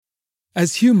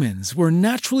As humans, we're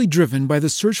naturally driven by the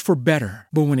search for better.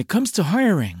 But when it comes to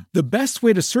hiring, the best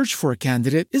way to search for a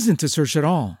candidate isn't to search at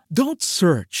all. Don't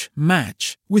search,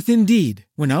 match with Indeed.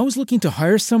 When I was looking to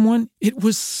hire someone, it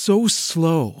was so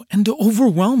slow and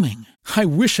overwhelming. I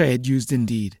wish I had used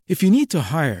Indeed. If you need to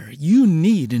hire, you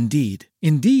need Indeed.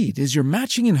 Indeed is your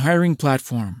matching and hiring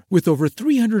platform with over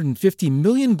 350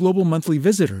 million global monthly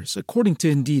visitors, according to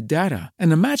Indeed data,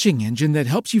 and a matching engine that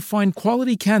helps you find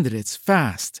quality candidates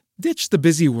fast. Ditch the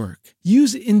busy work.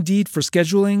 Use Indeed for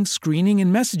scheduling, screening,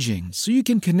 and messaging so you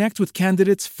can connect with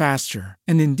candidates faster.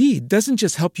 And Indeed doesn't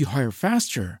just help you hire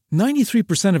faster.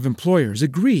 93% of employers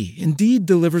agree Indeed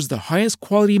delivers the highest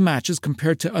quality matches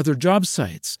compared to other job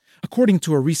sites, according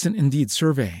to a recent Indeed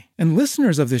survey. And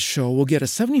listeners of this show will get a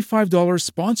 $75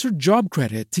 sponsored job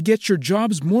credit to get your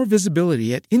jobs more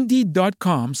visibility at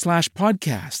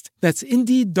Indeed.com/podcast. That's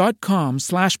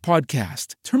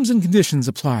Indeed.com/podcast. Terms and conditions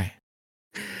apply.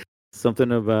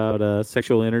 Something about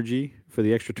sexual energy for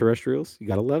the extraterrestrials. You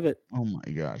gotta love it. Oh my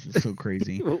gosh, it's so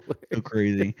crazy, so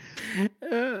crazy.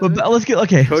 But let's get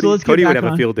okay. Cody, so let's get Cody would back have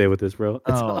on. a field day with this, bro.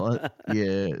 Oh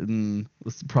yeah,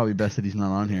 it's probably best that he's not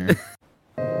on here.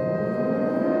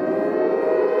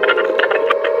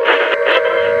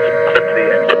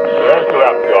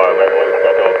 Interrupt your regularly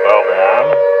scheduled program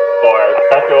for a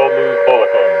special news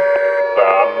bulletin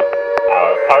from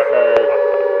our partners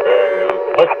in the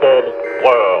Twisted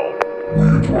World. We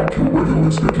interrupt your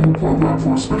regularly scheduled program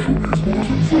for a special news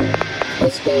bulletin from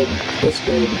Twisted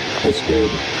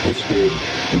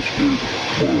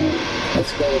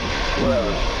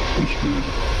World.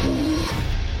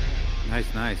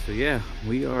 Nice. So yeah,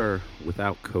 we are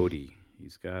without Cody.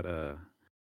 He's got a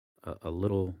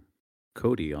little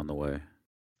Cody on the way.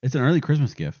 It's an early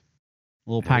Christmas gift, a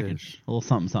little It package, is. a little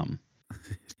something,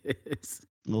 It's-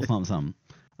 a little something.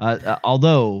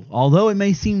 Although it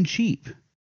may seem cheap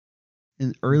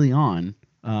early on,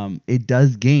 it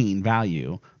does gain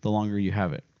value the longer you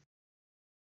have it.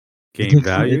 Gain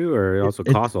value, or it also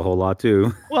costs a whole lot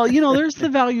too. Well, there's the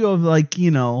value of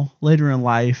later in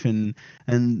life and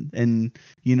them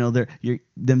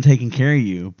taking care of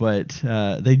you, but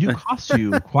they do cost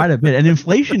you quite a bit, and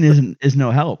inflation is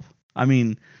no help. I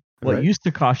mean, what Right. used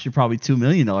to cost you probably $2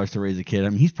 million to raise a kid, I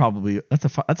mean, he's probably that's a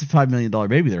 $5 million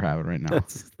baby they're having right now.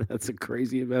 That's a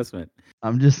crazy investment.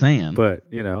 I'm just saying. But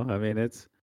I mean, it's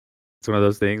one of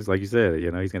those things. Like you said,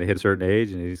 he's going to hit a certain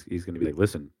age, and he's going to be like,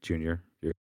 "Listen, Junior,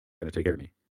 you're going to take care of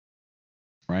me."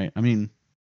 Right? I mean,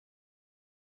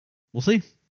 we'll see.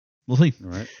 All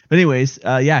right. But anyways,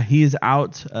 he is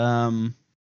out.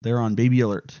 They're on baby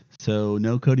alert, so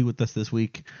no Cody with us this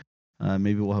week.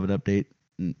 Maybe we'll have an update.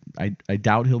 I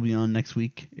doubt he'll be on next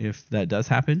week if that does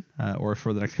happen, or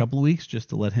for the next couple of weeks, just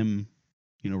to let him,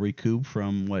 recoup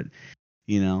from what,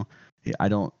 I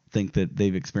don't think that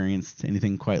they've experienced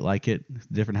anything quite like it. It's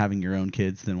different having your own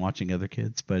kids than watching other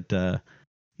kids, but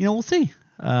we'll see.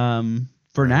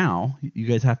 For now, you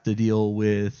guys have to deal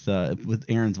with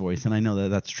Aaron's voice, and I know that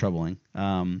that's troubling.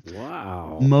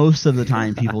 wow. Most of the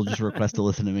time, people just request to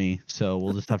listen to me, so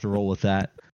we'll just have to roll with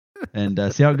that and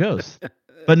see how it goes.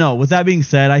 But no, with that being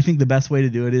said, I think the best way to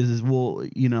do it is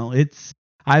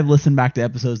I've listened back to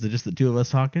episodes of just the two of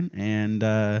us talking,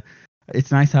 and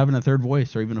it's nice having a third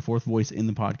voice or even a fourth voice in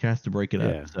the podcast to break it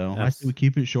up. So I say we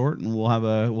keep it short, and we'll have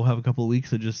a couple of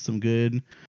weeks of just some good,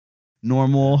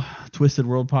 normal Twisted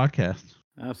World podcast.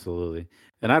 Absolutely.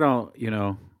 And I don't,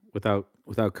 without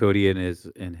Cody and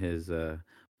his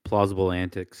plausible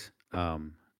antics,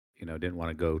 didn't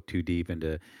want to go too deep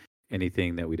into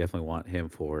anything that we definitely want him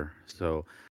for. So,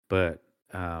 but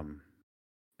I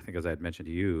think as I had mentioned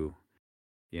to you,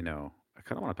 I kind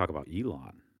of want to talk about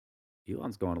Elon.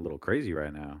 Elon's going a little crazy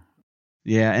right now.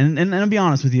 Yeah, and I'll be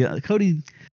honest with you, Cody,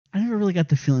 I never really got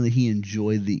the feeling that he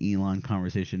enjoyed the Elon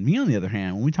conversation. Me, on the other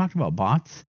hand, when we talked about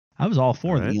bots, I was all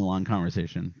for the Elon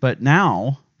conversation. But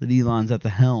now that Elon's at the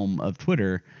helm of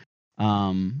Twitter,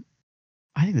 I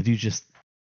think the dude's just...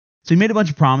 So he made a bunch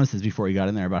of promises before he got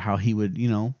in there about how he would,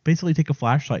 basically take a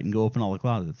flashlight and go open all the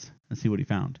closets and see what he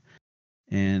found.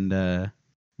 And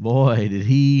boy, did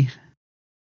he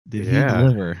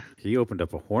deliver. He opened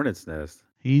up a hornet's nest.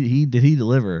 He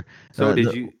deliver. So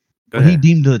he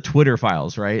deemed the Twitter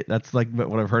files, right? That's like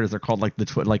what I've heard is they're called like the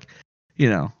Twitter,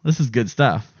 this is good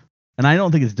stuff. And I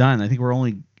don't think it's done. I think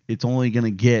it's only going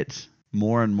to get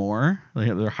more and more.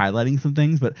 They're highlighting some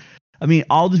things, but I mean,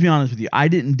 I'll just be honest with you. I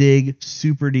didn't dig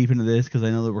super deep into this because I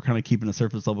know that we're kind of keeping a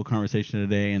surface level conversation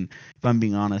today. And if I'm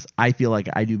being honest, I feel like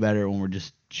I do better when we're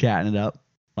just chatting it up,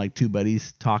 like two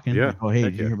buddies talking. Yeah. Like, oh, hey,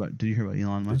 did you hear about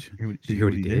Elon Musk? Did you hear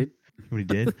what he did? What he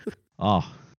did?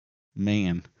 Oh,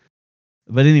 man.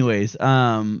 But anyways,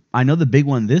 I know the big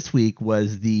one this week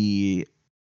was the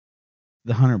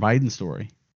Hunter Biden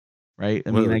story, right?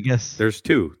 I mean, I guess there's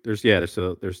two. There's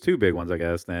two big ones, I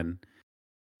guess. Then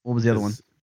what was the other one?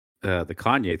 The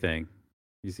Kanye thing.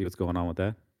 You see what's going on with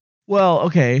that? Well,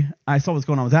 okay, I saw what's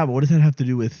going on with that, but what does that have to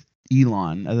do with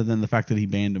Elon, other than the fact that he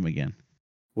banned him again?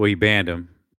 Well, he banned him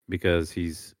because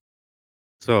he's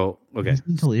okay. He's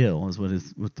mentally ill, is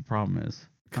what the problem is.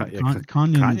 Kanye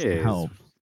needs some help.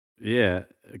 Yeah,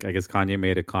 I guess Kanye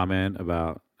made a comment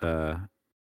about.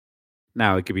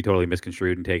 Now it could be totally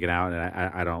misconstrued and taken out,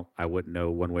 and I wouldn't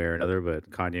know one way or another. But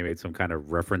Kanye made some kind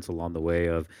of reference along the way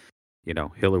of,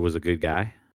 Hitler was a good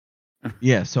guy.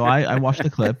 Yeah, so I watched the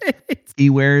clip. He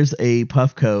wears a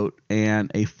puff coat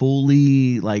and a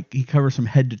fully, he covers from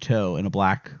head to toe in a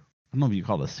black, I don't know if you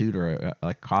call it a suit or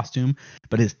a costume,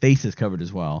 but his face is covered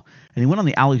as well. And he went on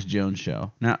the Alex Jones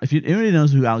show. Now, if anybody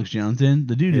knows who Alex Jones is,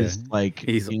 the dude is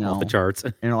he's off the charts.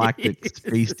 Intergalactic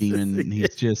space demon. And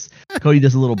he's just, Cody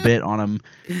does a little bit on him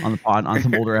on the pod on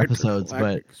some older episodes,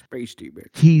 but space demon.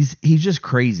 He's just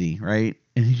crazy, right?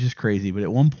 And he's just crazy. But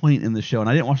at one point in the show, and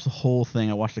I didn't watch the whole thing,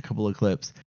 I watched a couple of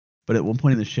clips, but at one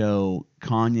point in the show,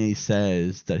 Kanye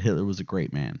says that Hitler was a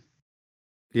great man.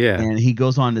 Yeah. And he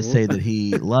goes on to say that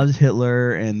he loves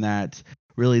Hitler and that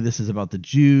really this is about the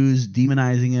Jews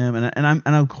demonizing him. And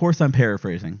of course I'm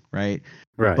paraphrasing, right?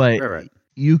 Right. But right.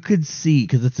 You could see,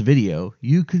 because it's a video,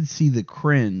 you could see the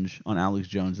cringe on Alex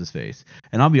Jones's face.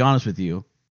 And I'll be honest with you,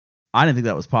 I didn't think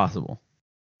that was possible.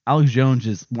 Alex Jones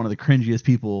is one of the cringiest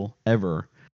people ever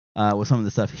with some of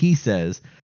the stuff he says.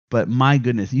 But my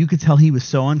goodness, you could tell he was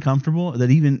so uncomfortable that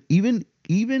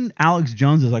even Alex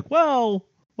Jones is like, well,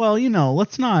 we're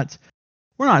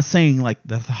not saying like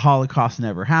that the Holocaust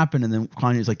never happened. And then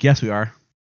Kanye's like, yes, we are.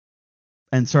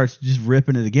 And starts just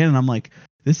ripping it again. And I'm like,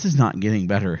 this is not getting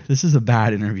better. This is a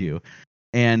bad interview.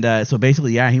 And so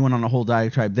basically, he went on a whole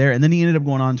diatribe there. And then he ended up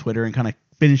going on Twitter and kind of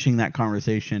finishing that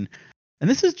conversation. And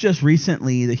this is just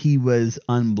recently that he was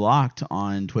unblocked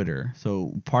on Twitter.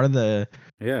 So part of the,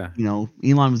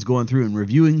 Elon was going through and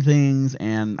reviewing things.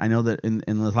 And I know that in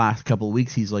the last couple of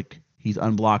weeks, he's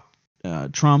unblocked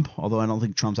Trump, although I don't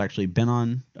think Trump's actually been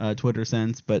on Twitter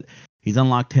since, but he's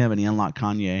unlocked him and he unlocked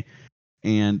Kanye.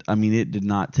 And I mean, it did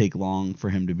not take long for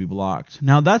him to be blocked.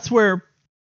 Now that's where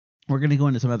we're going to go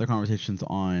into some other conversations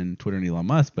on Twitter and Elon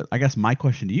Musk. But I guess my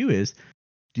question to you is,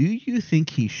 do you think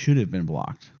he should have been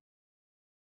blocked?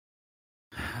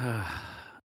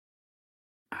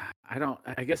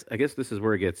 I guess this is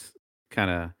where it gets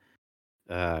kind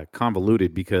of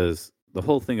convoluted, because the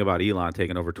whole thing about Elon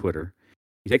taking over Twitter,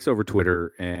 he takes over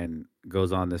Twitter and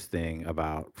goes on this thing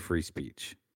about free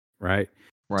speech, right?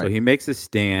 So he makes a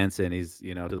stance, and he's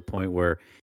to the point where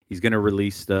he's going to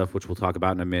release stuff, which we'll talk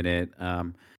about in a minute.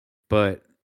 But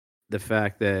the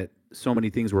fact that so many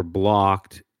things were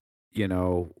blocked,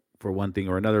 for one thing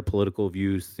or another, political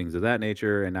views, things of that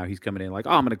nature. And now he's coming in like,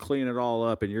 oh, I'm going to clean it all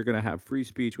up and you're going to have free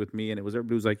speech with me. And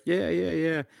everybody was like,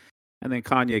 yeah. And then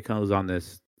Kanye comes on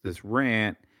this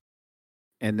rant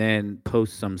and then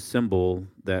posts some symbol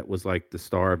that was like the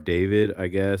Star of David, I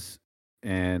guess,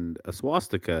 and a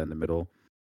swastika in the middle.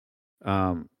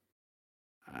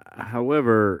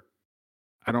 However,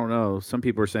 I don't know. Some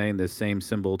people are saying this same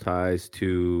symbol ties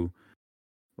to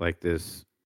like this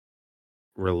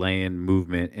Relayan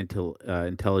movement into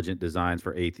intelligent designs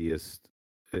for atheists.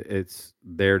 It's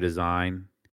their design.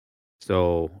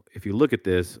 So if you look at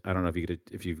this, I don't know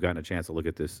if you've gotten a chance to look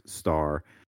at this star,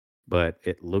 but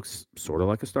it looks sort of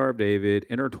like a Star of David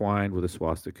intertwined with a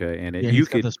swastika, and he's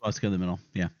got the swastika in the middle.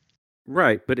 Yeah,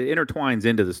 right. But it intertwines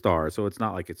into the star, so it's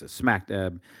not like it's a smack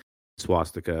dab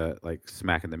swastika, like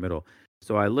smack in the middle.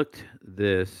 So I looked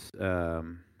this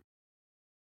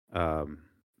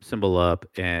symbol up,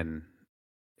 and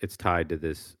it's tied to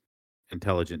this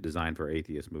intelligent design for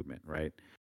atheist movement, right?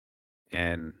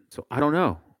 And so I don't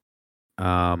know.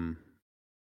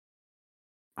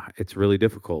 It's really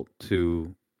difficult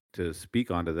to speak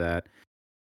onto that.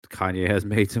 Kanye has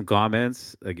made some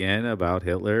comments again about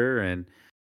Hitler and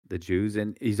the Jews,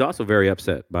 and he's also very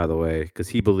upset, by the way, because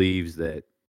he believes that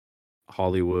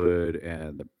Hollywood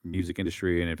and the music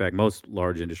industry, and in fact most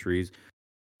large industries,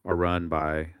 are run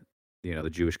by the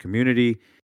Jewish community,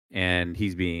 and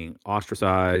he's being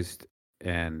ostracized,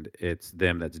 and it's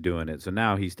them that's doing it. So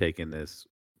now he's taking this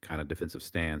kind of defensive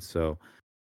stance. So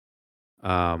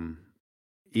Elon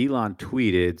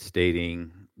tweeted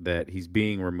stating that he's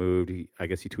being removed. I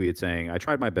guess he tweeted saying, "I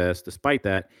tried my best. Despite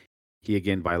that, he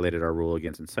again violated our rule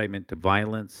against incitement to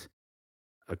violence.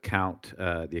 The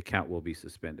account will be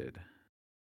suspended."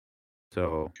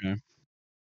 So, okay.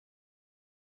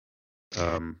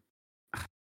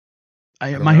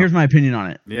 don't know. Here's my opinion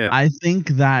on it. Yeah. I think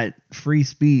that free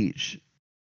speech,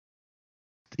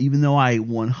 even though I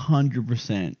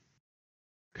 100%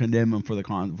 condemn him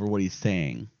for what he's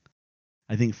saying,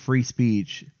 I think free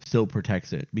speech still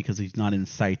protects it because he's not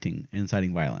inciting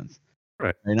violence.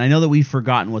 Right. And I know that we've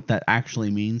forgotten what that actually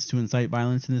means to incite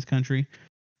violence in this country,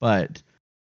 but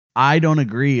I don't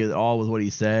agree at all with what he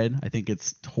said. I think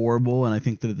it's horrible, and I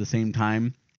think that at the same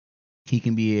time, he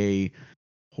can be a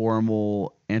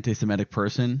horrible anti-Semitic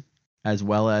person as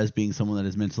well as being someone that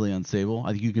is mentally unstable.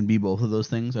 I think you can be both of those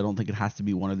things. I don't think it has to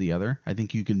be one or the other. I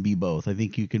think you can be both. I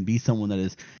think you can be someone that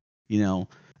is,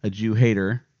 a Jew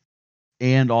hater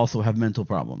and also have mental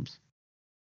problems.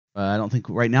 I don't think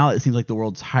right now it seems like the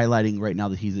world's highlighting right now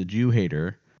that he's a Jew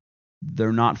hater.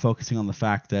 They're not focusing on the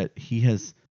fact that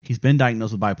he's been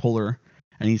diagnosed with bipolar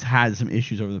and he's had some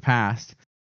issues over the past.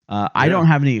 I don't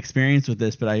have any experience with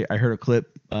this, but I heard a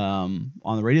clip on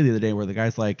the radio the other day where the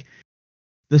guy's like,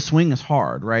 the swing is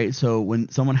hard, right? So when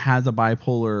someone has a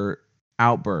bipolar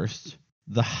outburst,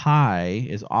 the high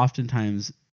is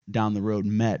oftentimes down the road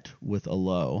met with a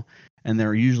low, and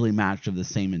they're usually matched of the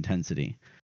same intensity.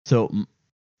 So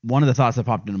one of the thoughts that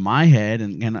popped into my head,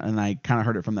 and I kind of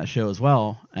heard it from that show as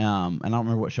well, and I don't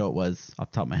remember what show it was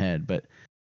off the top of my head, but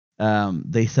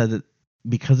they said that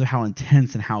because of how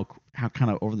intense and how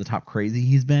kind of over the top crazy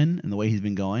he's been and the way he's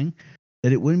been going,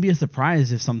 that it wouldn't be a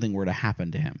surprise if something were to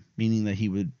happen to him, meaning that he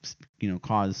would,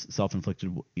 cause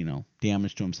self-inflicted,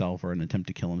 damage to himself or an attempt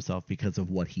to kill himself because of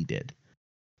what he did,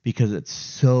 because it's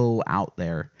so out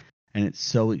there and it's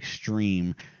so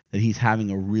extreme that he's having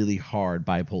a really hard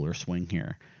bipolar swing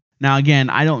here. Now,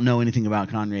 again, I don't know anything about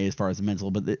Kanye as far as the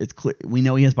mental, but it's clear we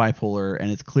know he has bipolar,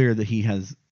 and it's clear that he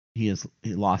has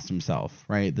lost himself,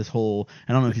 right? This whole,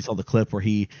 I don't know if you saw the clip where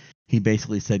he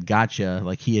basically said gotcha,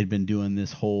 like he had been doing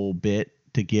this whole bit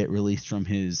to get released from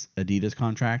his Adidas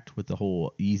contract with the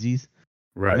whole Yeezys.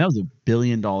 Right. And that was $1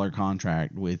 billion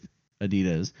contract with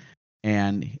Adidas,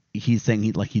 and he's saying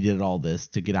he did all this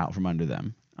to get out from under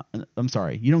them. I'm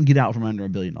sorry, you don't get out from under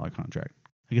 $1 billion contract.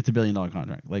 Like, it's $1 billion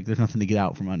contract. Like, there's nothing to get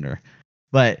out from under.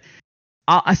 But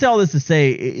I say all this to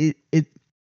say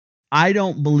I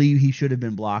don't believe he should have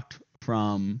been blocked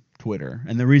from Twitter.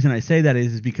 And the reason I say that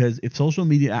is because if social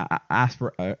media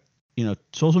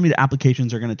social media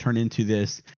applications are going to turn into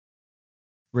this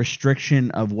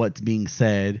restriction of what's being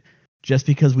said just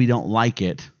because we don't like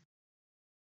it,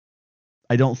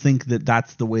 I don't think that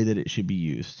that's the way that it should be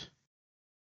used.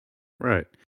 Right.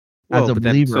 As a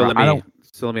believer,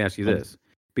 so let me ask you this,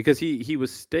 because he was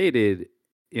stated,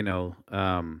 again,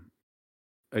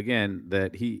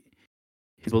 that his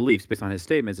beliefs based on his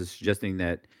statements is suggesting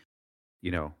that,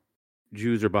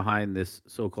 Jews are behind this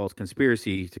so-called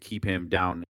conspiracy to keep him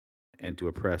down and to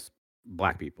oppress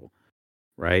black people,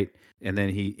 right? And then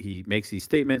he makes these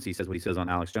statements. He says what he says on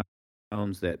Alex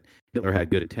Jones, that Hitler had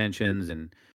good intentions,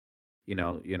 and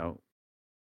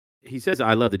he says,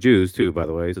 "I love the Jews too." By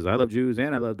the way, he says, "I love Jews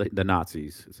and I love the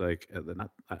Nazis." It's like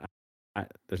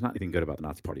there's not anything good about the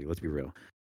Nazi Party. Let's be real.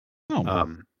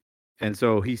 Oh. And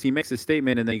so he makes a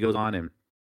statement, and then he goes on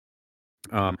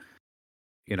and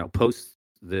posts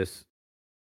this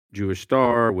Jewish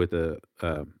star with the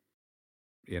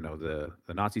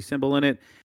Nazi symbol in it,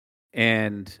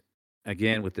 and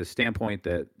again with the standpoint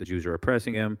that the Jews are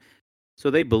oppressing him.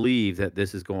 So they believe that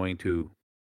this is going to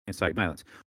incite violence.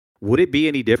 Would it be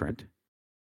any different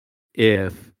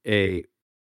if like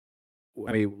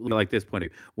this point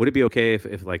of view, would it be okay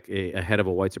if like a head of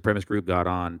a white supremacist group got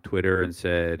on Twitter and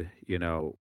said,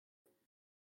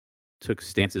 took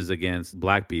stances against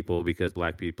black people because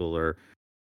black people are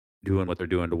doing what they're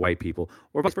doing to white people,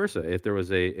 or vice versa? If there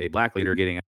was a black leader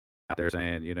getting out there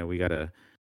saying, we got to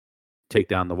take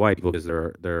down the white people because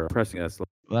they're oppressing us.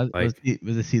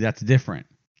 See, that's different.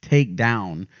 Take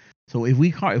down. So if we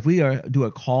do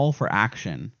a call for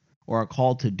action or a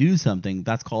call to do something,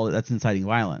 that's inciting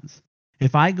violence.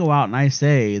 If I go out and I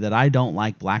say that I don't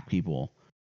like black people,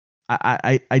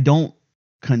 I don't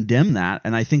condemn that,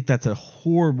 and I think that's a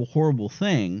horrible, horrible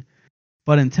thing.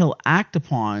 But until act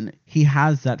upon, he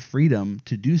has that freedom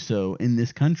to do so in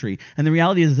this country. And the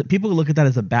reality is that people look at that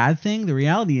as a bad thing. The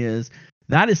reality is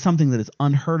that is something that is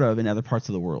unheard of in other parts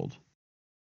of the world.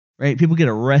 Right? People get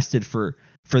arrested for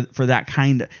that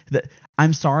kind of that.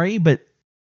 I'm sorry, but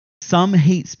some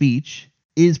hate speech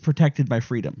is protected by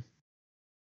freedom.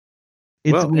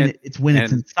 It's when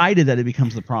it's incited that it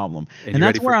becomes the problem. And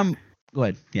that's where I'm. Go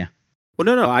ahead. Yeah. Well,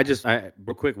 no. I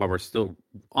real quick while we're still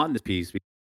on this piece,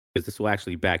 because this will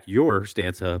actually back your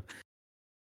stance up.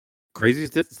 Crazy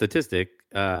statistic.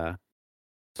 So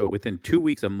within 2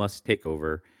 weeks of Musk's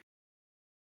takeover,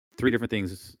 3 different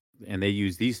things, and they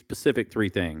use these specific 3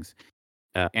 things.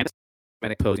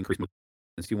 Anti-Semitic posts increased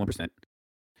 61%.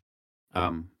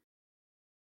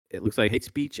 It looks like hate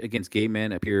speech against gay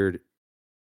men appeared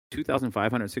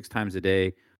 2,506 times a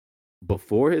day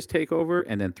before his takeover,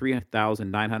 and then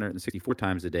 3,964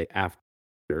 times a day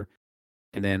after.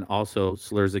 And then also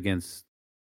slurs against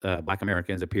Black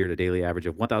Americans appeared a daily average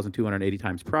of 1,280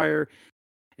 times prior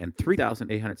and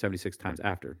 3,876 times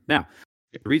after. Now,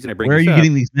 the reason I bring Where are this you up,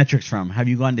 getting these metrics from? Have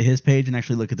you gone to his page and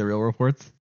actually look at the real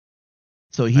reports?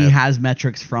 So he has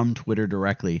metrics from Twitter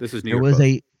directly. This is New York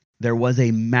Post. There was a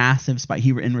massive spike.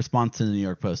 In response to the New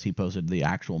York Post, he posted the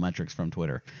actual metrics from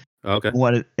Twitter. Okay.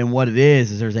 What it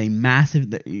is there's a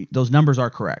massive. Those numbers are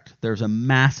correct. There's a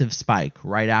massive spike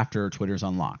right after Twitter's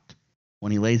unlocked.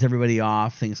 When he lays everybody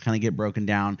off, things kind of get broken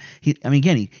down. He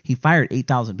fired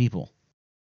 8,000 people.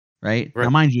 Right? Now,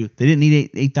 mind you, they didn't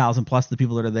need 8,000 plus the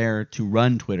people that are there to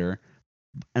run Twitter.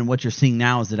 And what you're seeing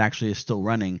now is it actually is still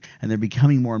running, and they're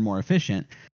becoming more and more efficient.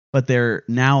 But they're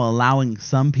now allowing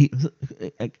some people.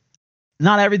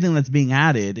 Not everything that's being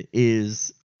added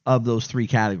is of those three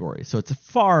categories. So it's a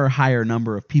far higher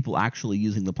number of people actually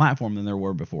using the platform than there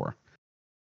were before.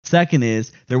 Second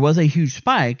is there was a huge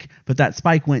spike, but that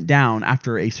spike went down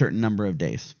after a certain number of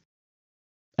days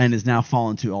and is now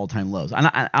fallen to all-time lows. And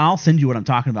I'll send you what I'm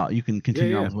talking about. You can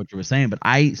continue on with what you were saying, but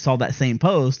I saw that same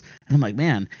post and I'm like,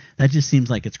 man, that just seems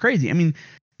like it's crazy. I mean,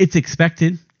 it's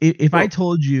expected. If I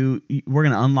told you we're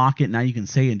going to unlock it, now you can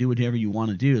say and do whatever you want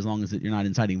to do as long as you're not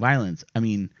inciting violence. I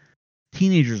mean,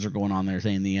 teenagers are going on there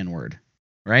saying the N-word,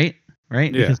 right?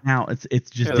 Right? Yeah. Because now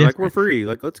it's just like we're free.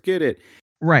 Like, let's get it.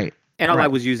 Right. And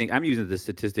I'm using the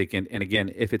statistic, and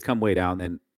again, if it's come way down,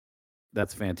 then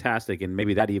that's fantastic, and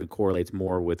maybe that even correlates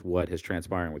more with what is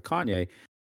transpiring with Kanye.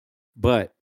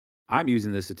 But I'm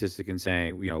using this statistic and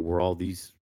saying, we're all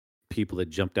these people that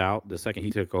jumped out the second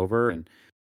he took over and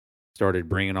started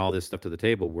bringing all this stuff to the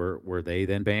table. Were they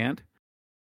then banned?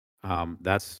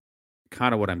 That's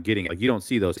kind of what I'm getting. Like, you don't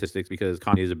see those statistics because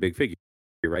Kanye is a big figure,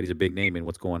 right? He's a big name in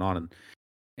what's going on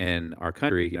in our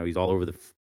country. He's all over the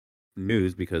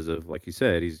news because of, like you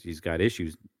said, he's got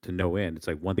issues to no end. It's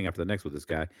like one thing after the next with this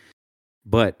guy.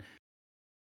 But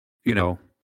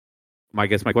my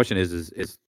question is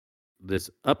this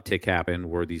uptick happen?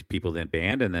 Were these people then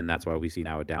banned, and then that's why we see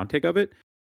now a downtick of it?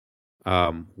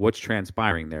 What's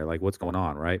transpiring there? Like, what's going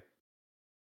on, right?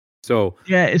 So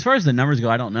yeah, as far as the numbers go,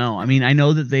 I don't know. I mean, I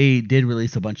know that they did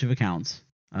release a bunch of accounts.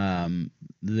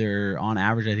 They're on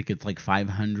average, I think it's like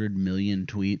 500 million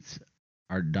tweets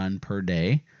are done per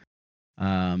day,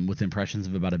 with impressions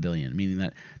of about 1 billion, meaning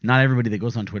that not everybody that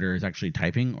goes on Twitter is actually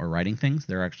typing or writing things.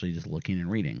 They're actually just looking and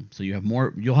reading. So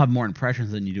you'll have more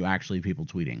impressions than you do actually people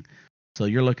tweeting. So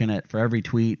you're looking at, for every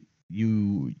tweet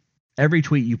you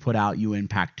put out, you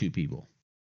impact 2 people.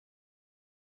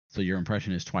 So your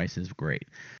impression is twice as great.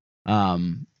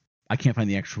 I can't find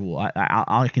the actual.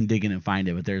 I can dig in and find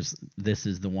it, but this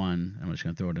is the one. I'm just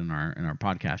gonna throw it in our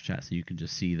podcast chat so you can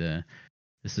just see the.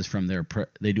 This is from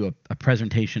they do a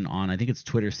presentation on, I think it's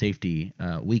Twitter Safety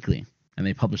Weekly, and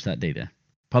they publish that data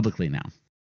publicly now.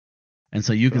 And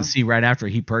so you can see right after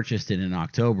he purchased it in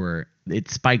October, it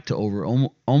spiked to over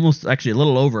almost actually a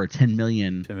little over 10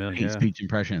 million hate speech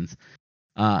impressions.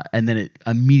 And then it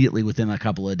immediately within a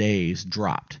couple of days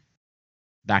dropped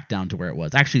back down to where it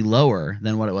was, actually lower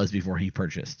than what it was before he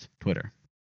purchased Twitter.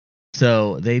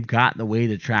 So they've got the way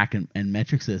to track and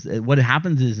metrics this. What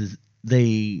happens is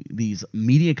these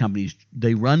media companies,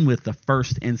 they run with the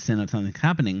first instant of something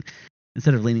happening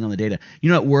instead of leaning on the data.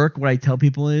 At work, what I tell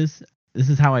people is, this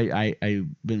is how I've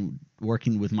been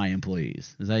working with my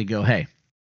employees, is I go, hey,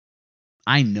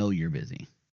 I know you're busy.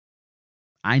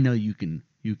 I know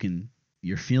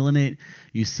you're feeling it.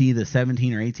 You see the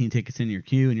 17 or 18 tickets in your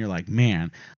queue and you're like,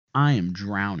 man, I am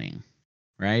drowning,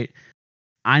 right?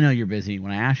 I know you're busy.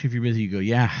 When I ask you if you're busy, you go,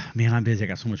 yeah, man, I'm busy. I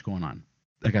got so much going on.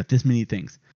 I got this many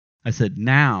things. I said,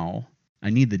 now I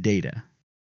need the data.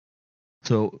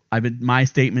 So my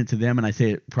statement to them, and I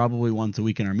say it probably once a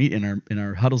week in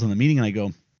our huddles in the meeting, and I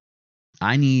go,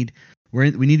 we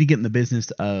need to get in the business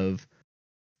of,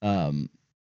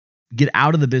 get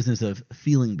out of the business of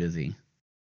feeling busy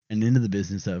and into the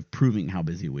business of proving how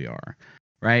busy we are,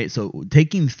 right? So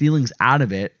taking feelings out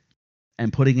of it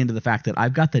and putting into the fact that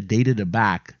I've got the data to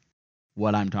back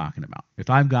what I'm talking about. If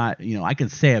I've got, I can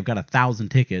say I've got 1,000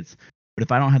 tickets, but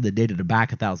if I don't have the data to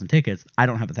back 1,000 tickets, I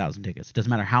don't have 1,000 tickets. It doesn't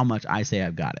matter how much I say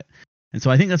I've got it. And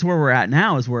so I think that's where we're at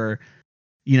now, is where,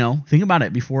 think about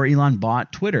it. Before Elon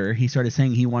bought Twitter, he started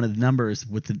saying he wanted numbers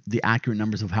with the accurate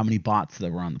numbers of how many bots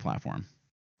that were on the platform,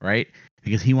 right?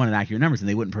 Because he wanted accurate numbers and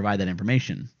they wouldn't provide that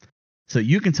information. So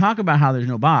you can talk about how there's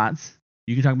no bots,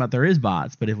 you can talk about there is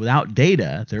bots, but if without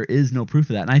data, there is no proof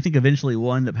of that. And I think eventually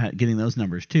we'll end up getting those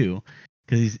numbers too,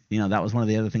 because that was one of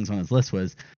the other things on his list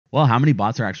was, well, how many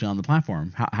bots are actually on the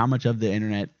platform? How much of the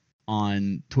internet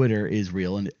on Twitter is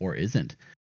real or isn't?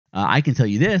 I can tell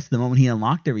you this: the moment he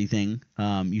unlocked everything,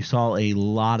 you saw a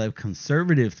lot of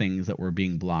conservative things that were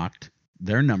being blocked.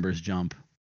 Their numbers jump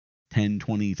 10,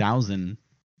 20,000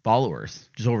 followers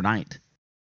just overnight,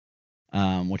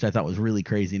 which I thought was really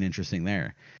crazy and interesting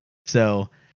there. So,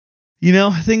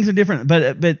 things are different.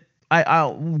 But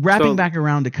wrapping back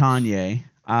around to Kanye.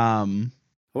 I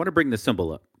want to bring the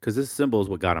symbol up because this symbol is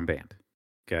what got him banned.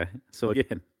 Okay, so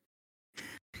again,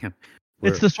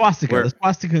 it's the swastika. The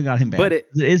swastika got him banned. But it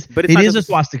is a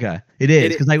swastika. It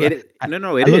is because it is.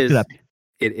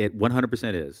 It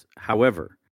 100% is.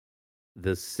 However,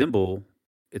 the symbol,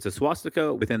 it's a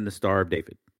swastika within the Star of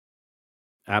David.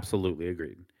 Absolutely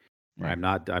agreed. Right.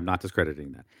 I'm not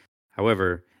discrediting that.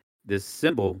 However, this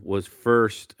symbol was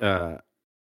first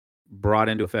brought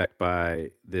into effect by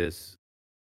this.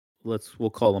 We'll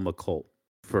call them a cult,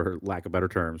 for lack of better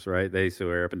terms, right? They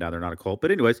swear up and down they're not a cult, but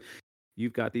anyways,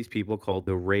 you've got these people called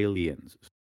the Raelians,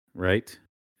 right?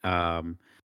 And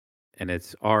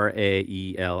it's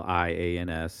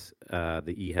Raelians.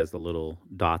 The E has the little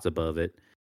dots above it.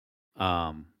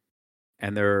 And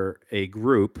they're a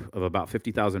group of about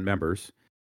 50,000 members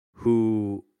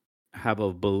who have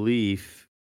a belief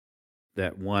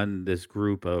that this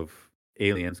group of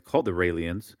aliens called the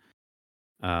Raelians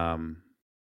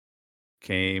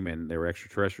came, and they were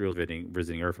extraterrestrials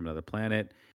visiting Earth from another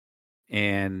planet.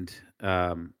 And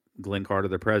Glenn Carter,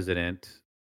 the president,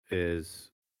 is...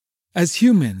 As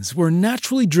humans, we're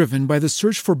naturally driven by the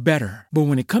search for better. But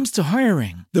when it comes to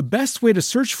hiring, the best way to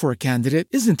search for a candidate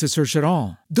isn't to search at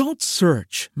all. Don't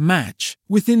search, match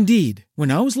with Indeed.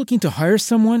 When I was looking to hire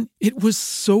someone, it was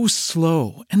so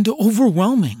slow and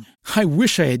overwhelming. I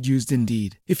wish I had used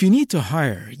Indeed. If you need to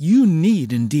hire, you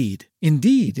need Indeed.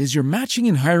 Indeed is your matching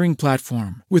and hiring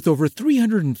platform with over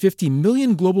 350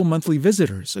 million global monthly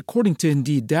visitors, according to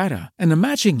Indeed data, and a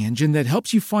matching engine that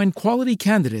helps you find quality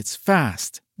candidates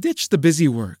fast. Ditch the busy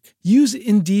work. Use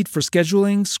Indeed for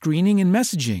scheduling, screening, and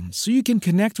messaging so you can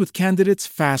connect with candidates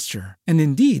faster. And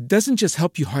Indeed doesn't just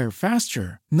help you hire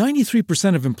faster.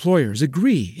 93% of employers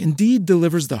agree Indeed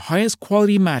delivers the highest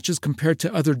quality matches compared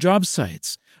to other job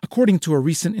sites, according to a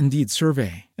recent Indeed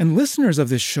survey. And listeners of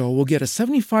this show will get a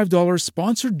 $75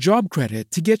 sponsored job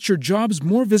credit to get your jobs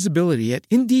more visibility at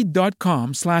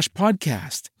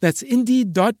Indeed.com/podcast. That's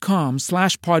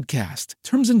Indeed.com/podcast.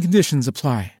 Terms and conditions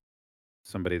apply.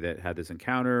 Somebody that had this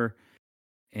encounter,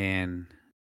 and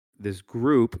this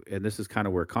group, and this is kind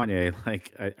of where Kanye,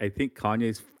 I think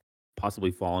Kanye's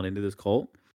possibly fallen into this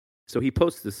cult. So he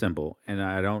posts the symbol, and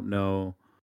I don't know,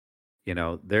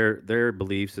 their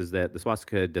beliefs is that the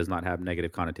swastika does not have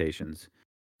negative connotations.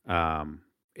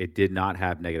 It did not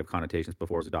have negative connotations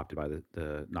before it was adopted by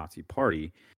the Nazi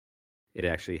Party. It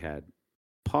actually had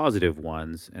positive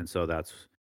ones, and so that's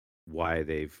why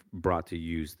they've brought to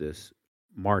use this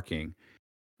marking.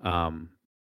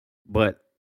 But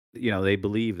they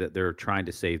believe that they're trying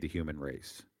to save the human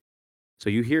race. So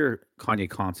you hear Kanye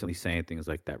constantly saying things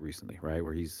like that recently, right?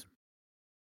 Where he's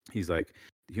like,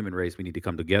 the human race, we need to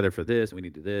come together for this, we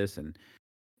need to do this, and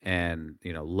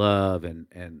love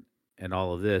and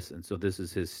all of this. And so this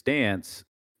is his stance.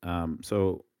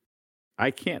 So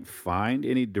I can't find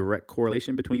any direct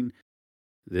correlation between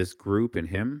this group and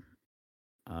him.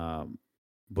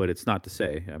 But it's not to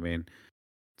say,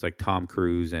 it's like Tom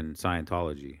Cruise and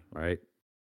Scientology, right?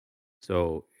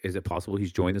 So is it possible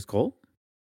he's joined this cult?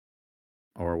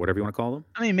 Or whatever you want to call them?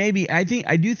 Maybe. I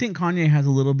do think Kanye has a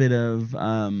little bit of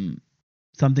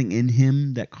something in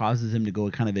him that causes him to go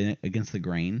kind of against the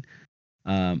grain.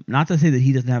 Not to say that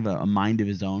he doesn't have a mind of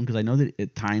his own, because I know that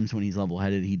at times when he's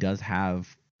level-headed, he does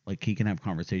have, he can have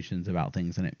conversations about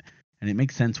things, and it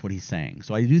makes sense what he's saying.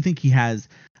 So I do think he has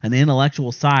an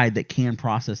intellectual side that can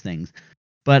process things.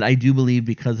 But I do believe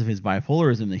because of his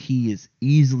bipolarism that he is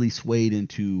easily swayed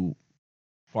into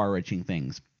far-reaching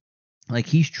things.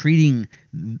 He's treating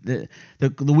the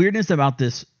weirdness about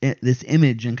this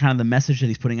image and kind of the message that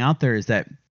he's putting out there is that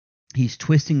he's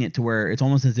twisting it to where it's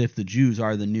almost as if the Jews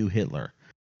are the new Hitler.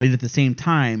 But at the same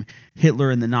time, Hitler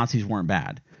and the Nazis weren't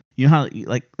bad. You know how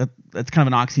that's kind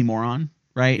of an oxymoron,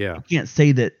 right? Yeah. You can't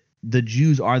say that the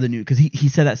Jews are the new, because he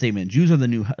said that statement, Jews are the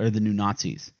new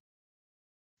Nazis.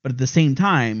 But at the same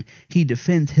time, he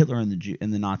defends Hitler and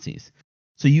the Nazis.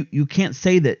 So you can't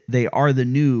say that they are the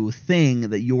new thing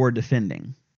that you're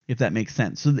defending, if that makes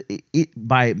sense. So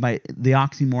by the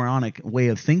oxymoronic way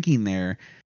of thinking there,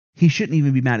 he shouldn't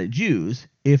even be mad at Jews.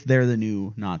 if they're the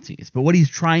new Nazis. But what he's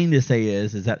trying to say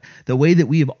is that the way that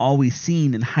we have always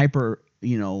seen and hyper,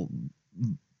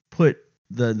 put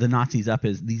the Nazis up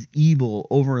as these evil,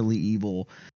 overly evil,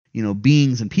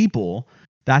 beings and people,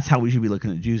 that's how we should be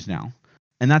looking at Jews now.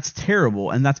 And that's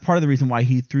terrible. And that's part of the reason why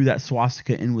he threw that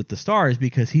swastika in with the stars,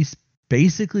 because he's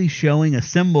basically showing a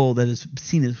symbol that is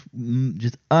seen as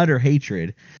just utter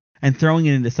hatred and throwing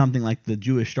it into something like the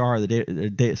Jewish star,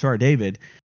 the Star of David,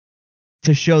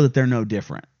 to show that they're no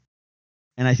different.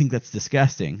 And I think that's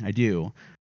disgusting. I do.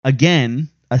 Again,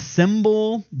 a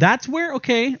symbol, that's where,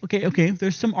 okay.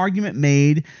 There's some argument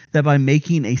made that by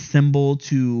making a symbol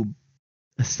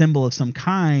of some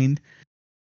kind,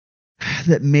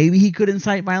 that maybe he could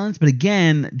incite violence. But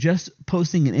again, just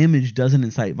posting an image doesn't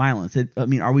incite violence.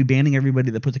 Are we banning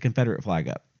everybody that puts a Confederate flag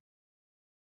up?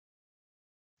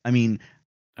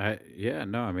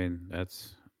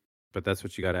 that's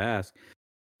what you got to ask.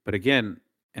 But again,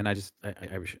 and I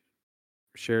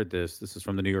shared this. This is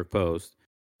from the New York Post.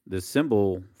 This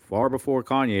symbol, far before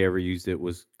Kanye ever used it,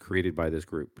 was created by this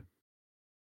group.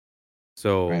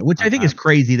 So, right, which I think is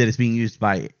crazy that it's being used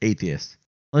by atheists.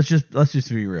 Let's just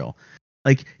be real.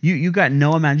 Like you got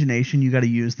no imagination. You got to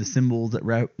use the symbols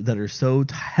that are so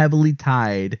heavily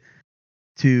tied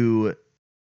to,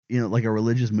 like a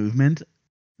religious movement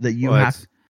that you have,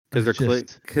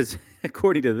 because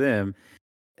according to them,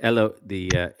 Elohim,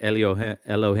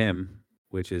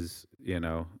 which is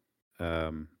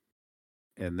in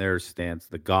their stance,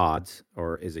 the gods,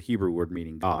 or is a Hebrew word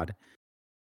meaning God,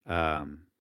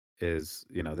 is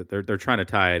that they're trying to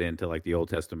tie it into like the Old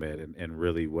Testament, and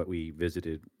really what we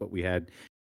had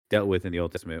dealt with in the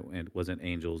Old Testament, and wasn't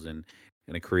angels and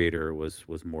a creator, was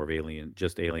more of alien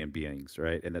beings,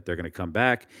 right? And that they're going to come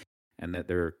back, and that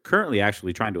they're currently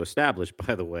actually trying to establish,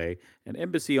 by the way, an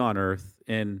embassy on Earth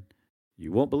in,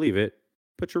 you won't believe it,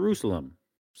 but Jerusalem,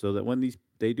 so that when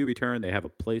they do return, they have a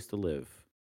place to live.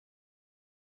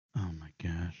 Oh my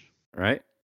gosh! Right?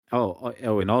 Oh,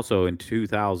 and also in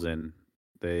 2000.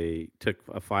 They took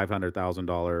a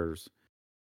 $500,000,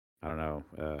 I don't know,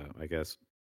 I guess,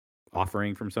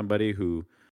 offering from somebody who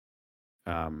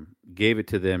gave it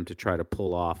to them to try to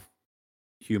pull off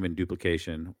human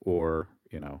duplication or,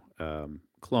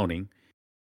 cloning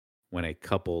when a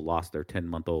couple lost their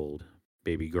 10-month-old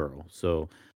baby girl. So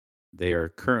they are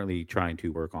currently trying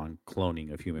to work on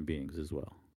cloning of human beings as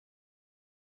well.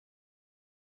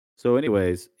 So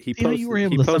anyways, you were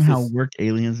able to somehow work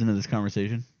aliens into this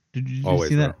conversation. Did you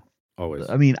see that? Bro. Always.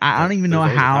 I don't even know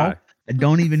how. I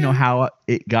don't even know how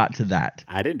it got to that.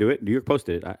 I didn't do it. New York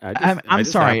posted it. I'm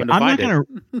sorry. I'm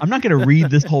not gonna read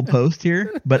this whole post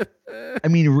here, but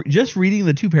just reading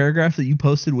the 2 paragraphs that you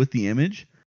posted with the image,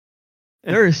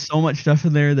 there is so much stuff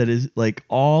in there that is like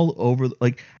all over.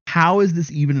 Like, how is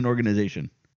this even an organization?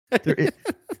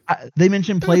 They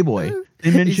mentioned Playboy.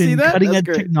 They mentioned cutting edge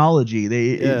technology.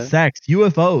 Sex,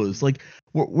 UFOs. Like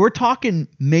we're talking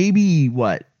maybe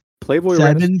what? Playboy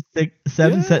seven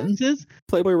sentences.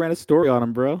 Playboy ran a story on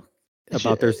them, bro,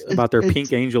 about their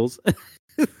pink angels.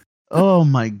 Oh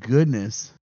my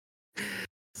goodness!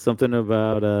 Something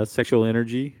about sexual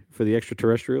energy for the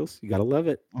extraterrestrials. You gotta love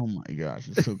it. Oh my gosh,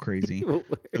 it's so crazy, so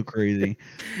crazy.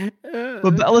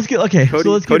 But let's get okay.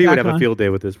 Cody would have a field day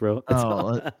with this, bro.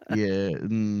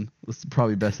 It's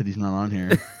probably best that he's not on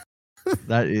here.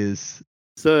 That is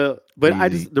so. But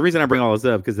crazy. the reason I bring all this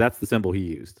up, because that's the symbol he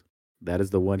used. That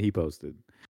is the one he posted.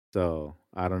 So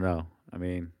I don't know.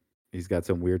 He's got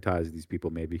some weird ties to these people.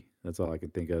 Maybe that's all I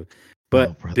can think of.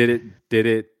 But did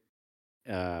it?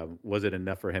 Was it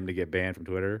enough for him to get banned from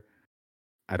Twitter?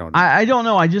 I don't know. I don't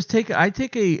know. I take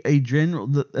a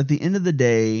general. At the end of the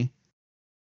day,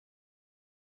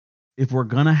 if we're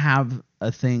gonna have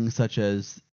a thing such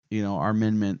as our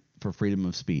amendment for freedom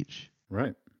of speech,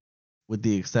 right, with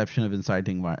the exception of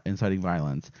inciting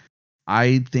violence,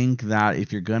 I think that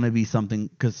if you're going to be something,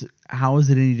 because how is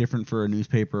it any different for a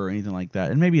newspaper or anything like that?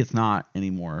 And maybe it's not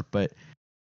anymore, but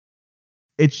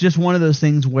it's just one of those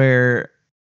things where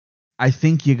I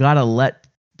think you got to let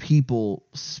people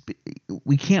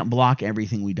we can't block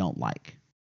everything we don't like.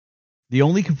 The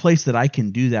only place that I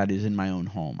can do that is in my own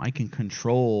home. I can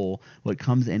control what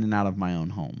comes in and out of my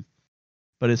own home.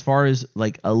 But as far as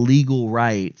like a legal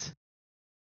right,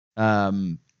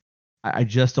 I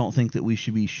just don't think that we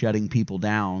should be shutting people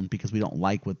down because we don't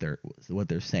like what they're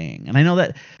saying. And I know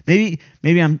that maybe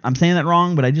I'm saying that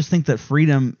wrong, but I just think that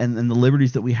freedom and the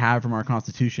liberties that we have from our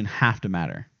Constitution have to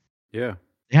matter. Yeah.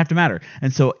 They have to matter.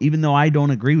 And so even though I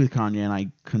don't agree with Kanye and I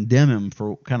condemn him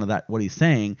for kind of what he's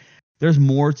saying, there's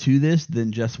more to this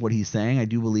than just what he's saying. I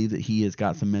do believe that he has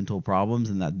got some mental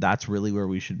problems, and that's really where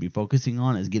we should be focusing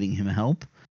on, is getting him help.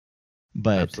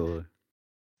 But absolutely.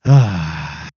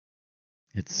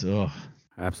 It's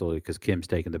Absolutely, because Kim's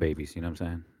taking the babies. You know what I'm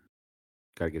saying?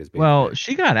 Got to get his babies well, back.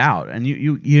 she got out, and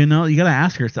you know you got to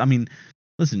ask her. I mean,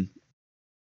 listen,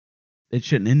 it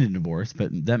shouldn't end in divorce,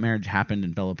 but that marriage happened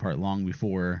and fell apart long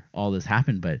before all this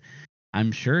happened. But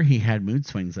I'm sure he had mood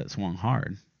swings that swung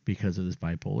hard because of this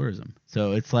bipolarism.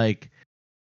 So it's like,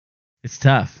 it's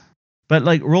tough. But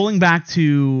like rolling back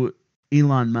to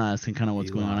Elon Musk and kind of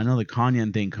what's going on, I Elon. know the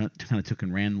Kanye thing kind of took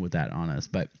and ran with that on us,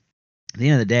 but at the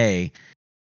end of the day,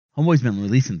 Homeboy's been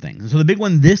releasing things. And so the big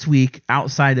one this week,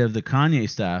 outside of the Kanye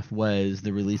stuff, was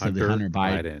the release of the Hunter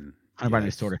Biden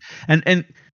disorder. And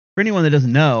for anyone that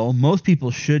doesn't know, most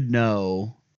people should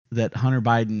know that Hunter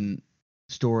Biden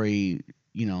story,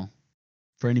 you know,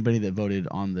 for anybody that voted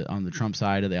on the Trump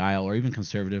side of the aisle, or even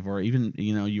conservative, or even,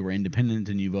 you know, you were independent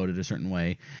and you voted a certain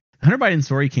way. The Hunter Biden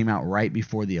story came out right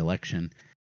before the election,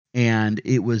 and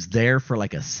it was there for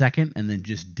like a second and then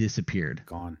just disappeared.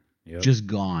 Gone. Yep. Just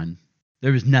gone.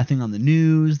 There was nothing on the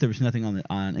news. There was nothing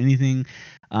on anything.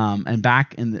 And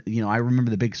back in the, you know, I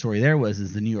remember the big story there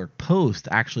is the New York Post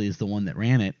actually is the one that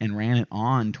ran it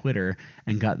on Twitter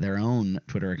and got their own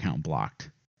Twitter account blocked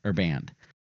or banned.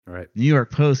 All right. New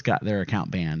York Post got their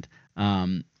account banned.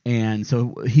 And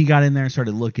so he got in there and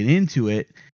started looking into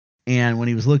it. And when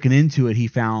he was looking into it, he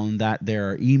found that there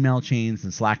are email chains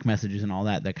and Slack messages and all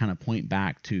that kind of point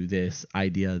back to this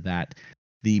idea that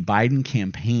the Biden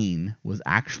campaign was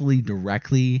actually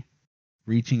directly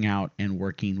reaching out and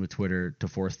working with Twitter to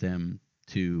force them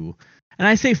to, and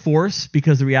I say force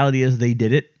because the reality is they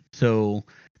did it. So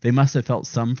they must have felt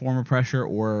some form of pressure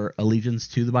or allegiance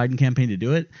to the Biden campaign to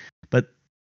do it, but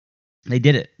they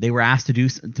did it. They were asked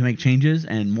to make changes,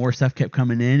 and more stuff kept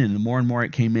coming in, and the more and more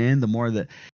it came in, the more that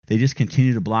they just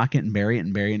continued to block it and bury it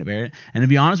and bury it and bury it. And to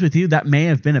be honest with you, that may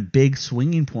have been a big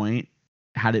swinging point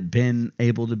had it been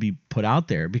able to be put out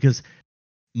there, because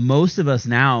most of us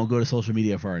now go to social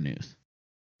media for our news.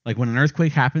 Like when an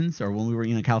earthquake happens, or when we were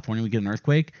in California, we get an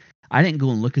earthquake. I didn't go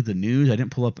and look at the news. I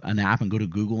didn't pull up an app and go to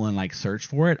Google and like search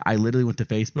for it. I literally went to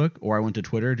Facebook or I went to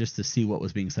Twitter just to see what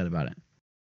was being said about it.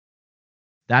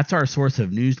 That's our source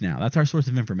of news now. That's our source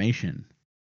of information.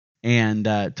 And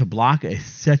to block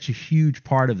such a huge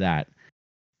part of that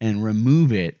and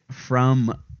remove it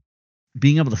from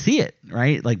being able to see it,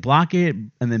 right? Like block it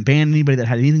and then ban anybody that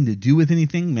had anything to do with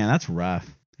anything, man, that's rough.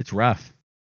 It's rough.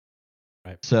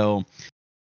 Right. So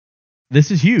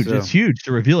this is huge. It's huge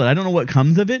to reveal it. I don't know what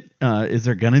comes of it. Is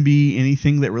there going to be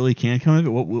anything that really can come of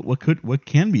it? What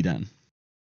can be done?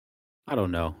 I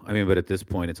don't know. I mean, but at this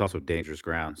point, it's also dangerous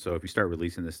ground. So if you start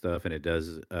releasing this stuff and it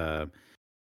does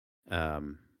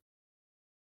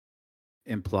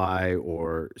imply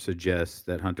or suggest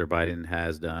that Hunter Biden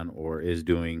has done or is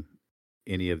doing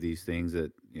any of these things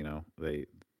that, you know,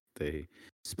 they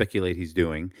speculate he's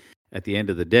doing, at the end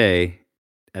of the day,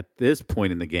 at this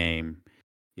point in the game,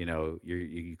 you know,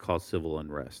 you call civil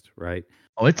unrest, right?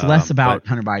 Oh, it's less about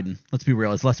Hunter Biden. Let's be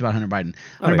real. It's less about Hunter Biden.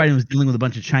 Hunter Biden was dealing with a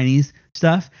bunch of Chinese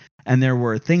stuff, and there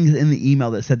were things in the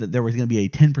email that said that there was going to be a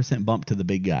 10% bump to the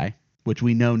big guy, which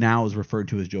we know now is referred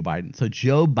to as Joe Biden. So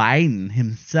Joe Biden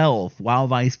himself, while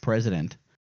vice president,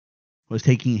 was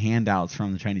taking handouts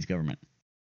from the Chinese government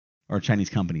or Chinese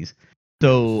companies.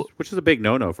 So, which is a big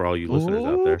no-no for all you listeners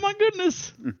out there. Oh my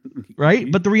goodness. Right?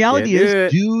 But the reality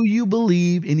is, do you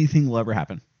believe anything will ever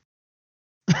happen?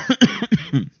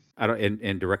 I don't.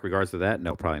 In direct regards to that,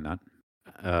 no, probably not.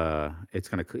 It's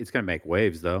gonna make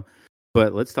waves though.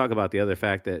 But let's talk about the other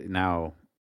fact that now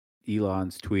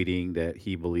Elon's tweeting that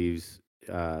he believes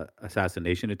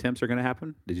assassination attempts are going to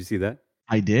happen. Did you see that?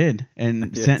 I did,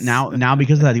 and yes. now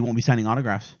because of that, he won't be signing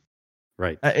autographs.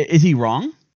 Right? Is he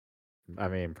wrong? I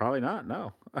mean, probably not.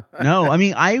 No. No, I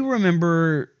mean, I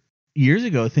remember years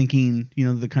ago thinking, you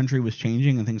know, the country was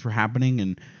changing and things were happening,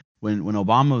 and when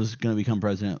Obama was going to become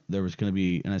president, there was going to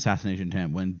be an assassination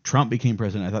attempt. When Trump became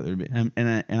president, I thought there would be,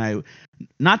 and I,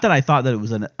 not that I thought that it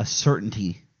was a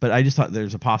certainty, but I just thought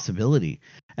there's a possibility.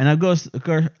 And of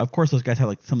course, those guys have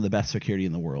like some of the best security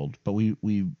in the world. But we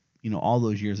you know, all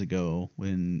those years ago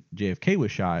when JFK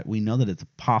was shot, we know that it's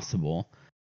possible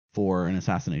for an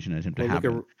assassination attempt to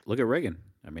happen. Look at Reagan.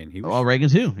 I mean, he was. Oh, Reagan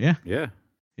too. Yeah. Yeah.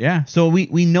 Yeah. So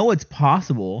we know it's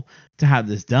possible to have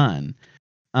this done.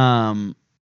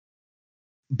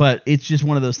 But it's just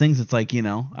one of those things. It's like, you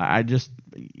know,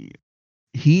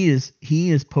 he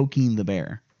is poking the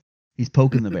bear. He's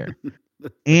poking the bear.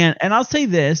 And I'll say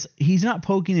this, he's not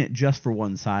poking it just for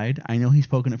one side. I know he's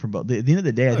poking it for both. At the end of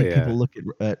the day, I think people look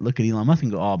at Elon Musk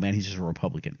and go, "Oh man, he's just a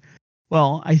Republican."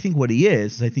 Well, I think what he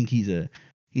is I think he's a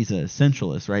he's a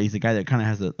centralist, right? He's a guy that kind of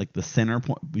has the center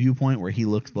viewpoint where he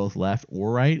looks both left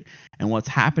or right. And what's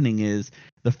happening is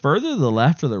the further the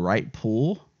left or the right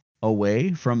pull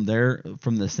away from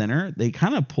the center, they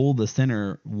kind of pull the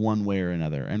center one way or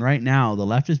another. And right now, the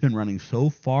left has been running so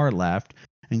far left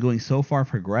and going so far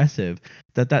progressive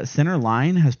that center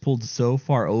line has pulled so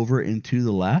far over into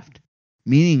the left,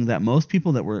 meaning that most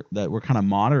people that were kind of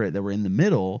moderate, that were in the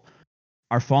middle,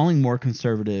 are falling more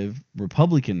conservative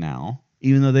Republican now,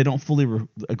 even though they don't fully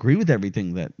agree with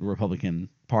everything that the Republican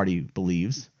Party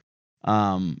believes.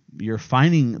 You're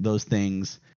finding those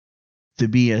things to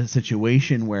be a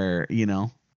situation where,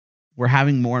 we're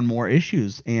having more and more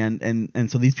issues. And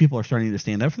so these people are starting to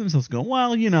stand up for themselves, go,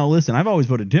 well, listen, I've always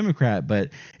voted Democrat, but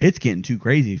it's getting too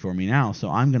crazy for me now. So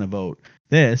I'm going to vote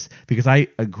this because I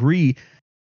agree.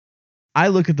 I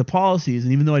look at the policies,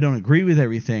 and even though I don't agree with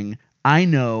everything, I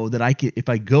know that if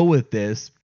I go with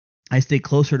this, I stay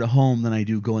closer to home than I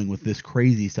do going with this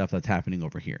crazy stuff that's happening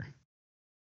over here.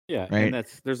 Yeah, right? and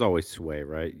there's always sway,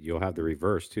 right? You'll have the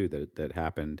reverse too that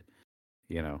happened,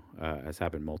 has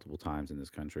happened multiple times in this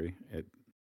country.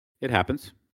 It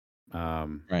happens,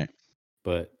 Right.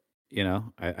 but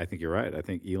I think you're right. I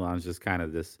think Elon's just kind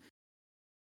of this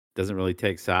doesn't really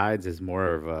take sides. Is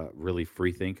more of a really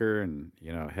free thinker, and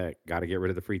heck, got to get rid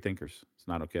of the free thinkers. It's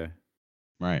not okay,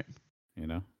 Right.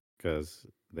 because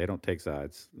they don't take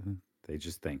sides. They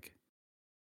just think.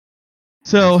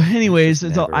 So, That's anyways,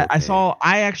 just so never okay.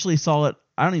 I actually saw it.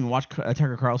 I don't even watch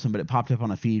Tucker Carlson, but it popped up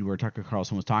on a feed where Tucker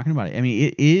Carlson was talking about it. I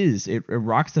mean, it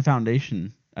rocks the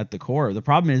foundation at the core. The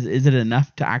problem is it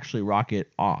enough to actually rock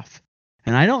it off?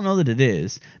 And I don't know that it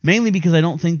is, mainly because I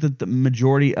don't think that the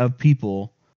majority of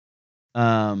people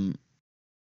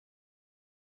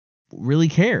really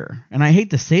care. And I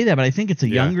hate to say that, but I think it's a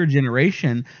Yeah. younger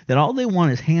generation that all they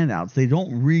want is handouts. They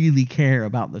don't really care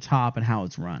about the top and how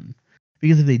it's run.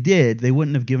 Because if they did, they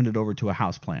wouldn't have given it over to a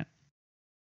house plant.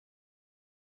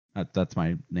 That's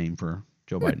my name for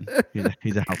Joe Biden.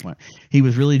 He's a house plant. He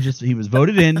was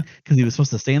voted in because he was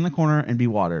supposed to stay in the corner and be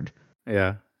watered.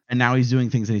 Yeah. And now he's doing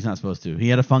things that he's not supposed to. He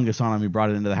had a fungus on him. He brought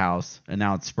it into the house, and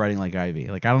now it's spreading like ivy.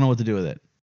 Like, I don't know what to do with it.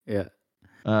 Yeah.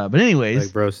 But anyways,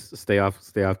 Like, bro, stay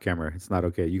off camera. It's not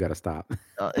okay. You got to stop.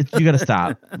 you got to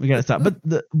stop. We got to stop.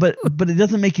 But it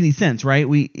doesn't make any sense, right?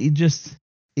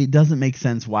 It doesn't make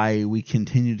sense why we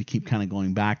continue to keep kind of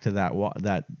going back to that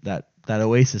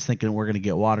oasis, thinking we're going to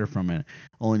get water from it,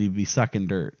 only to be sucking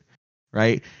dirt,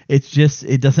 right?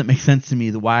 It doesn't make sense to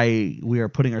me why we are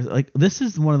putting this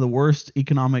is one of the worst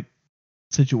economic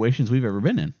situations we've ever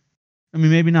been in. I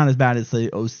mean, maybe not as bad as say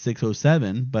 06,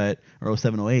 07, or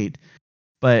 07, 08,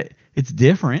 but it's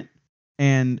different.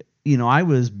 And I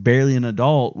was barely an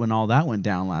adult when all that went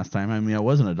down last time. I mean, I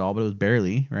was an adult, but it was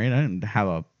barely, right? I didn't have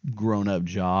a grown-up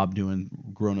job doing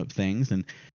grown-up things. And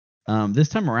this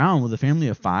time around, with a family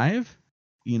of 5,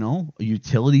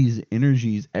 utilities,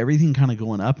 energies, everything kind of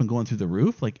going up and going through the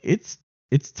roof, like it's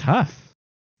tough.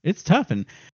 It's tough. And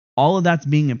all of that's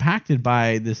being impacted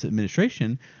by this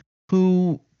administration,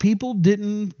 who people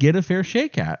didn't get a fair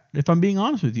shake at. If I'm being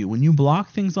honest with you, when you block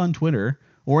things on Twitter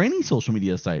or any social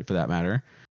media site for that matter,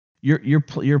 you're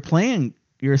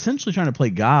essentially trying to play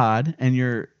God,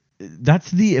 and that's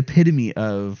the epitome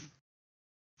of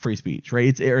free speech, right?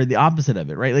 It's or the opposite of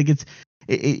it, right? Like it's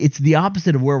the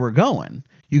opposite of where we're going.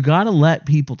 You got to let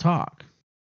people talk,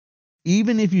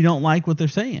 even if you don't like what they're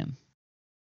saying.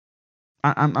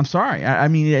 I'm sorry. I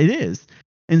mean, it is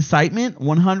incitement.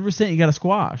 100%, you got to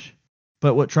squash.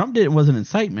 But what Trump did wasn't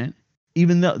incitement,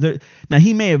 even though now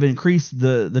he may have increased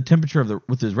the temperature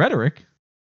with his rhetoric.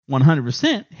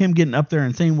 100%, him getting up there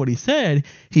and saying what he said,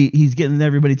 he's getting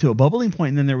everybody to a bubbling point,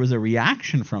 and then there was a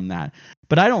reaction from that.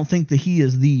 But I don't think that he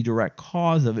is the direct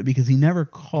cause of it, because he never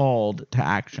called to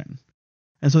action.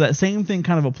 And so that same thing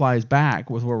kind of applies back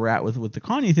with where we're at with the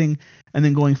Kanye thing, and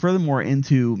then going furthermore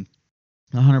into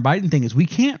the Hunter Biden thing is we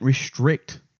can't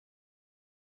restrict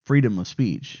freedom of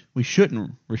speech. We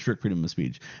shouldn't restrict freedom of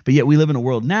speech. But yet we live in a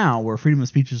world now where freedom of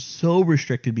speech is so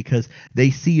restricted because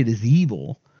they see it as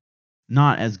evil,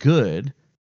 not as good.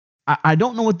 I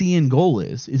don't know what the end goal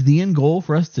is. Is the end goal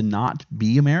for us to not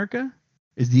be America?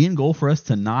 Is the end goal for us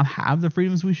to not have the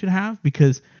freedoms we should have?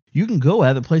 Because you can go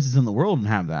other places in the world and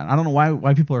have that. I don't know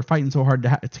why people are fighting so hard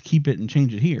to keep it and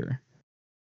change it here.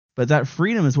 But that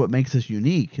freedom is what makes us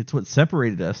unique. It's what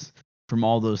separated us from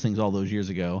all those things all those years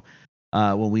ago,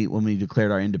 when we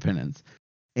declared our independence.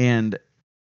 And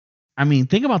I mean,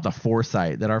 think about the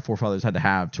foresight that our forefathers had to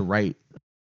have to write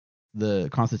the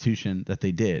Constitution that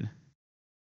they did.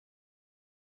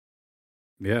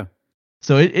 Yeah.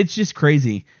 So it's just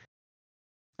crazy.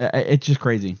 It's just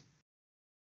crazy.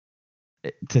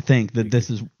 to think that this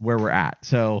is where we're at.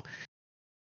 So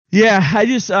yeah, I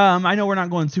just I know we're not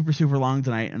going super long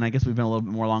tonight, and I guess we've been a little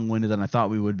bit more long-winded than I thought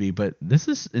we would be, but this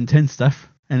is intense stuff,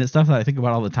 and it's stuff that I think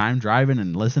about all the time, driving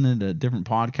and listening to different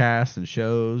podcasts and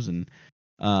shows, and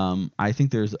I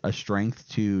think there's a strength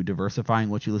to diversifying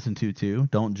what you listen to too.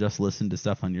 Don't just listen to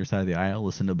stuff on your side of the aisle,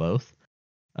 listen to both.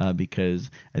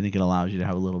 Because I think it allows you to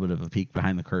have a little bit of a peek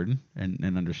behind the curtain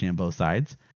and understand both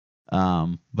sides.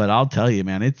 But I'll tell you,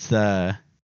 man, it's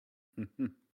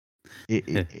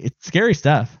it's scary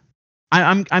stuff.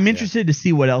 I'm interested to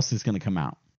see what else is going to come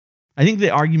out. I think the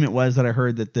argument was that I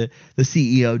heard that the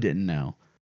CEO didn't know.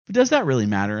 But does that really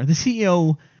matter? The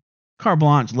CEO, carte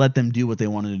blanche, let them do what they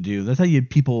wanted to do. That's how you had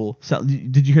people sell.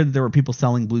 Did you hear that there were people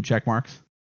selling blue check marks?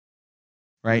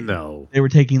 Right? No. They were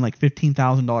taking like $15,000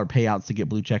 payouts to get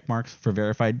blue check marks for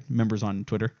verified members on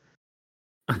Twitter.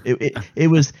 It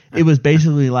was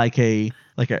basically like a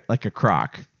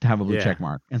crock to have a blue check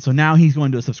mark. And so now he's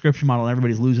going to a subscription model and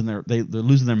everybody's losing they're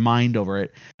losing their mind over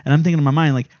it. And I'm thinking in my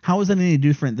mind, like, how is that any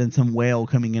different than some whale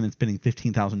coming in and spending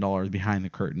 $15,000 behind the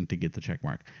curtain to get the check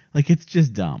mark? Like, it's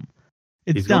just dumb.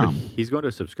 It's dumb. He's going to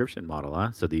a subscription model, huh?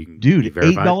 So that you can be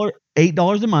verified.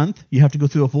 $8 a month. You have to go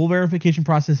through a full verification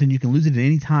process, and you can lose it at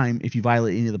any time if you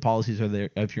violate any of the policies or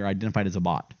if you're identified as a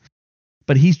bot.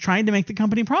 But he's trying to make the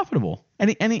company profitable,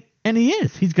 and he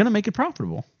is. He's going to make it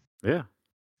profitable. Yeah.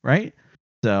 Right.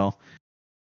 So,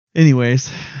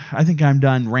 anyways, I think I'm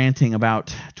done ranting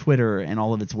about Twitter and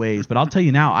all of its ways. But I'll tell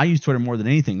you now, I use Twitter more than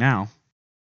anything now.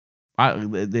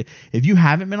 If you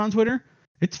haven't been on Twitter,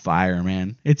 it's fire,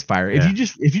 man. It's fire. Yeah.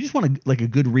 If you just want a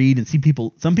good read and see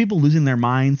some people losing their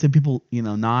minds, some people,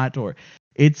 not, or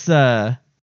it's fun.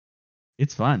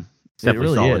 It's definitely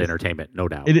really solid entertainment, no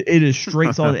doubt. It is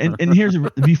straight solid. And here's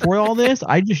before all this,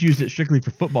 I just used it strictly for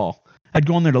football. I'd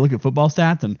go on there to look at football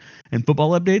stats and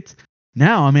football updates.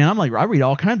 Now, I mean, I read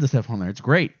all kinds of stuff on there. It's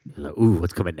great. Ooh,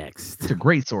 what's coming next? It's a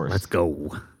great source. Let's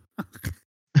go.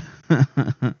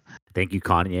 Thank you,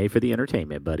 Kanye, for the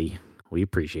entertainment, buddy. We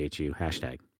appreciate you.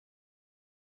 Hashtag.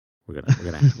 We're gonna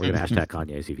hashtag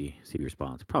Kanye. See if he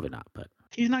responds. Probably not, but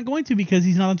he's not going to because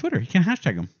he's not on Twitter. He can't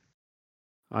hashtag him.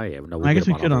 Oh yeah, no. I guess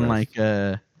we could on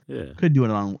could do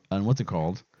it on what's it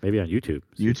called? Maybe on YouTube.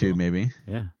 YouTube, maybe.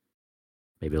 Yeah.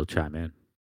 Maybe he'll chime in.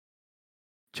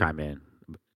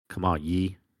 Come on,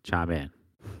 Yee, chime in.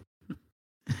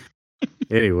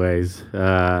 Anyways,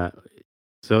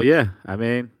 so yeah, I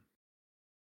mean,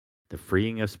 the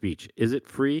freeing of speech. Is it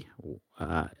free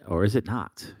or is it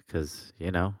not? Because,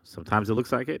 sometimes it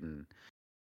looks like it, and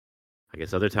I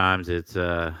guess other times it's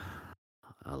a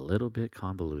little bit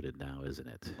convoluted now, isn't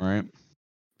it? Right.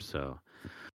 So,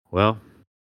 well,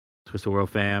 Twisted World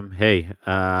fam, hey,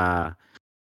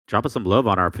 drop us some love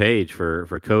on our page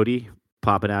for Cody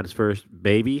popping out his first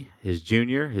baby, his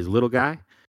junior, his little guy.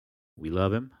 We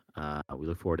love him. We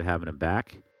look forward to having him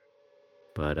back.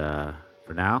 But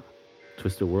for now,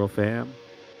 Twisted World fam,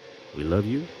 we love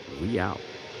you. We out.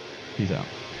 Peace out.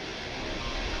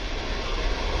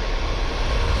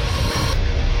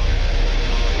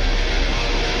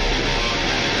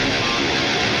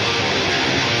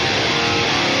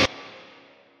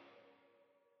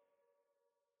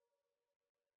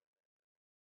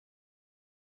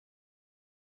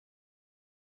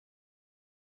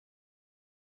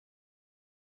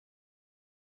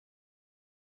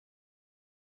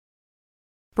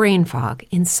 Brain fog,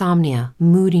 insomnia,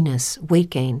 moodiness, weight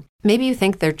gain. Maybe you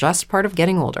think they're just part of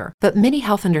getting older, but MIDI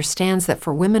Health understands that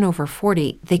for women over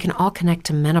 40, they can all connect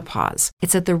to menopause.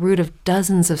 It's at the root of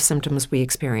dozens of symptoms we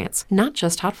experience, not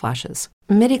just hot flashes.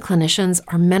 MIDI clinicians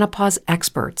are menopause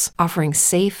experts, offering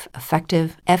safe,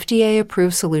 effective,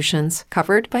 FDA-approved solutions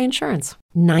covered by insurance.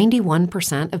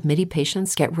 91% of MIDI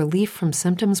patients get relief from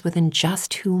symptoms within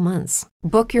just 2 months.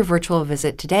 Book your virtual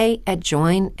visit today at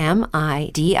joinmidi.com.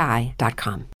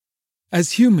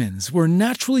 As humans, we're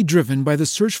naturally driven by the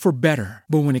search for better.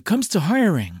 But when it comes to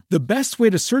hiring, the best way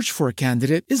to search for a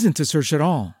candidate isn't to search at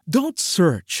all. Don't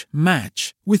search,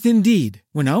 match with Indeed.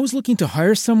 When I was looking to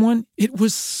hire someone, it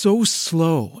was so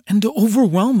slow and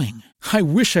overwhelming. I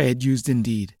wish I had used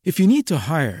Indeed. If you need to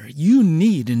hire, you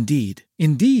need Indeed.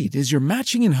 Indeed is your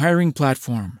matching and hiring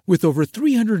platform with over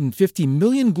 350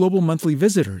 million global monthly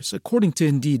visitors, according to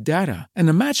Indeed data, and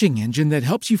a matching engine that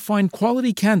helps you find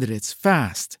quality candidates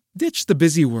fast. Ditch the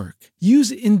busy work.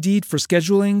 Use Indeed for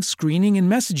scheduling, screening,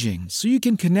 and messaging so you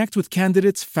can connect with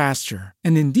candidates faster.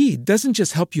 And Indeed doesn't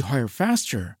just help you hire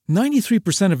faster.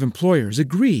 93% of employers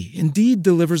agree Indeed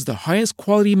delivers the highest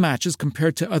quality matches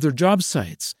compared to other job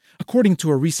sites. according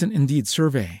to a recent Indeed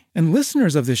survey. And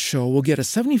listeners of this show will get a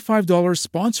 $75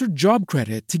 sponsored job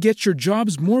credit to get your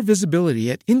jobs more visibility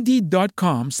at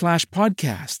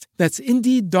Indeed.com/podcast. That's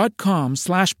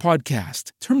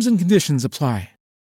Indeed.com/podcast. Terms and conditions apply.